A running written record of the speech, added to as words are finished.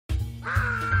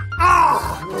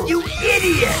You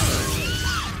idiot!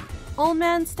 Old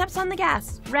man steps on the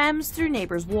gas, rams through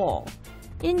neighbor's wall.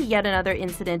 In yet another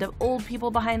incident of old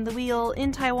people behind the wheel,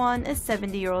 in Taiwan, a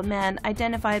 70-year-old man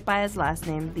identified by his last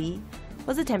name Lee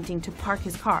was attempting to park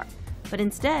his car, but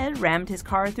instead rammed his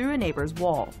car through a neighbor's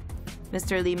wall.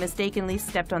 Mr. Lee mistakenly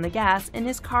stepped on the gas and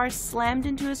his car slammed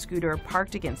into a scooter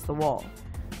parked against the wall.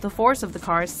 The force of the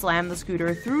car slammed the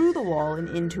scooter through the wall and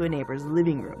into a neighbor's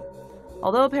living room.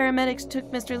 Although paramedics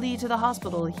took Mr. Lee to the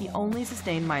hospital, he only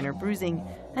sustained minor bruising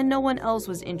and no one else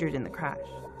was injured in the crash.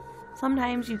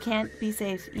 Sometimes you can't be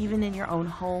safe even in your own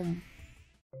home.